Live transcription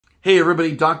Hey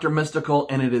everybody, Dr. Mystical,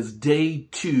 and it is day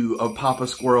 2 of Papa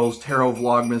Squirrel's Tarot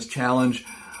Vlogmas Challenge.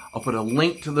 I'll put a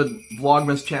link to the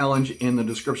Vlogmas Challenge in the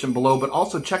description below, but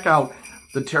also check out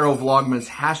the Tarot Vlogmas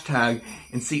hashtag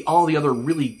and see all the other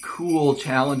really cool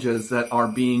challenges that are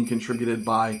being contributed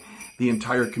by the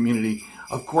entire community.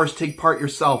 Of course, take part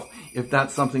yourself if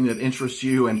that's something that interests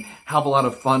you, and have a lot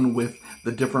of fun with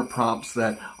the different prompts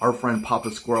that our friend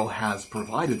Papa Squirrel has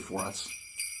provided for us.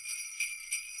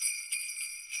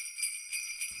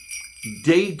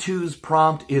 Day 2's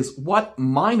prompt is, what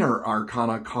Minor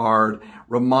Arcana card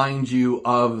reminds you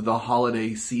of the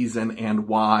holiday season and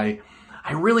why?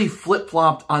 I really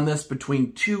flip-flopped on this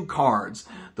between two cards,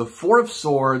 the Four of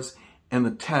Swords and the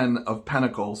Ten of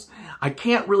Pentacles. I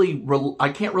can't really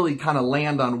kind of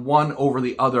land on one over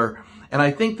the other, and I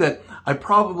think that I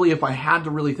probably, if I had to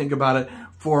really think about it,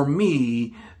 for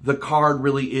me, the card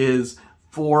really is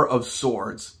Four of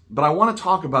Swords. But I want to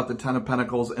talk about the Ten of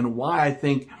Pentacles and why I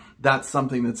think that's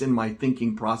something that's in my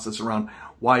thinking process around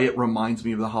why it reminds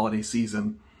me of the holiday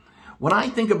season. When I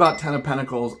think about Ten of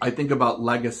Pentacles, I think about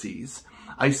legacies.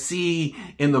 I see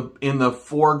in the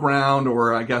foreground,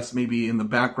 or I guess maybe in the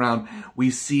background,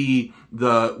 we see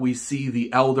the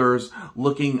elders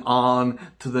looking on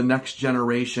to the next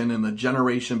generation and the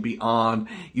generation beyond.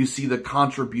 You see the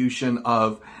contribution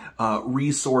of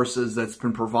resources that's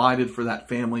been provided for that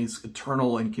family's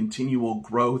eternal and continual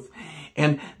growth.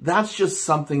 And that's just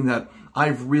something that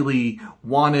I've really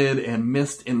wanted and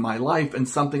missed in my life, and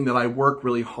something that I work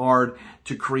really hard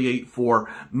to create for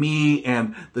me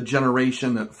and the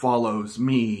generation that follows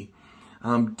me.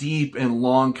 Deep and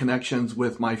long connections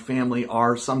with my family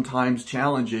are sometimes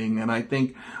challenging, and I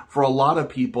think for a lot of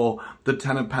people, the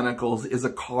Ten of Pentacles is a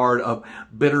card of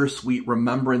bittersweet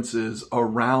remembrances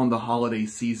around the holiday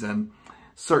season.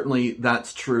 Certainly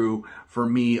that's true for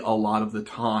me a lot of the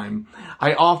time.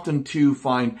 I often too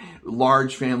find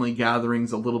large family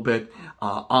gatherings a little bit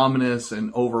ominous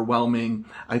and overwhelming.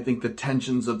 I think the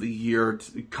tensions of the year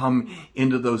come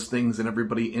into those things, and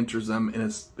everybody enters them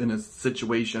in a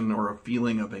situation or a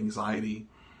feeling of anxiety.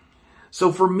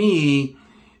 So for me,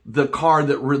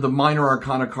 the Minor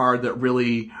Arcana card that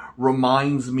really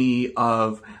reminds me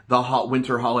of the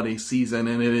winter holiday season,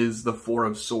 and it is the Four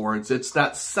of Swords. It's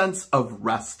that sense of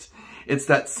rest. It's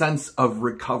that sense of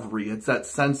recovery. It's that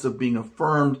sense of being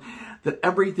affirmed that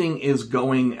everything is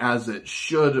going as it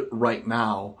should right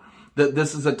now. That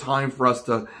this is a time for us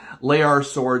to lay our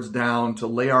swords down, to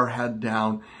lay our head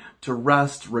down, to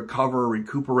rest, recover,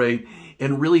 recuperate,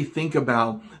 and really think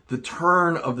about the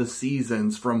turn of the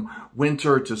seasons from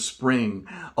winter to spring.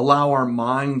 Allow our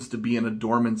minds to be in a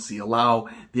dormancy. Allow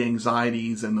the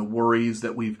anxieties and the worries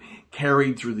that we've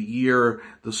carried through the year,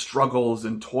 the struggles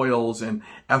and toils and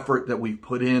effort that we've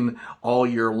put in all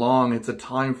year long. It's a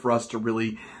time for us to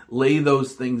really lay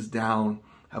those things down,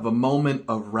 have a moment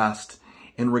of rest,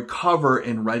 and recover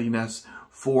in readiness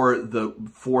for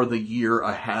the year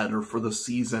ahead, or for the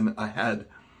season ahead.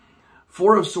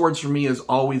 Four of Swords for me is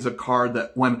always a card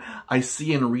that when I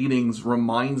see in readings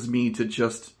reminds me to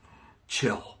just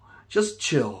chill. Just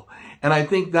chill. And I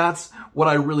think that's what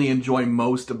I really enjoy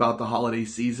most about the holiday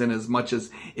season, as much as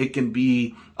it can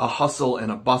be a hustle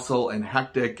and a bustle and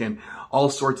hectic and all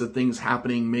sorts of things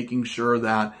happening, making sure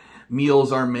that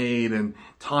meals are made and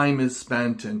time is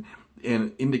spent and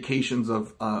indications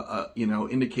of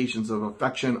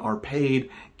affection are paid,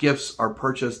 gifts are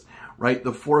purchased. Right?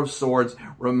 The Four of Swords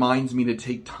reminds me to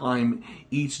take time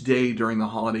each day during the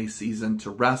holiday season to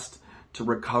rest, to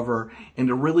recover, and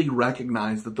to really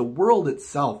recognize that the world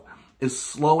itself is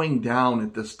slowing down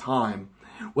at this time.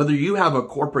 Whether you have a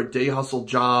corporate day hustle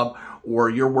job or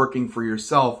you're working for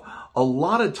yourself, a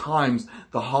lot of times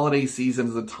the holiday season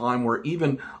is a time where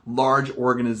even large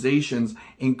organizations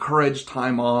encourage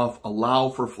time off, allow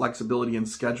for flexibility in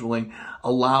scheduling,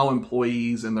 allow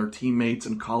employees and their teammates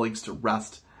and colleagues to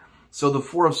rest. So the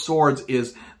Four of Swords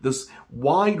is this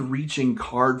wide-reaching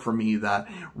card for me that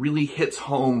really hits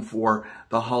home for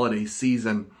the holiday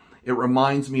season. It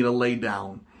reminds me to lay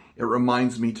down. It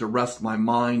reminds me to rest my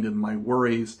mind and my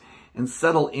worries and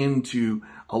settle into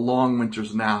a long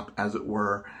winter's nap, as it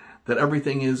were, that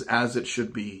everything is as it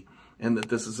should be, and that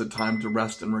this is a time to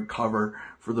rest and recover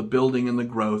for the building and the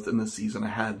growth in the season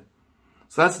ahead.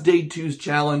 So that's day 2's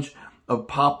challenge of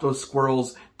Papa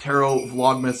Squirrel's Tarot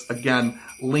Vlogmas. Again,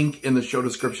 link in the show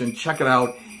description. Check it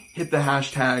out. Hit the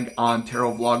hashtag on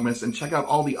Tarot Vlogmas and check out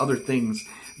all the other things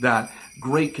that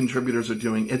great contributors are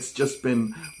doing. It's just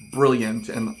been brilliant,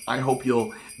 and I hope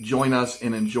you'll join us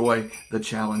and enjoy the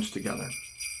challenge together.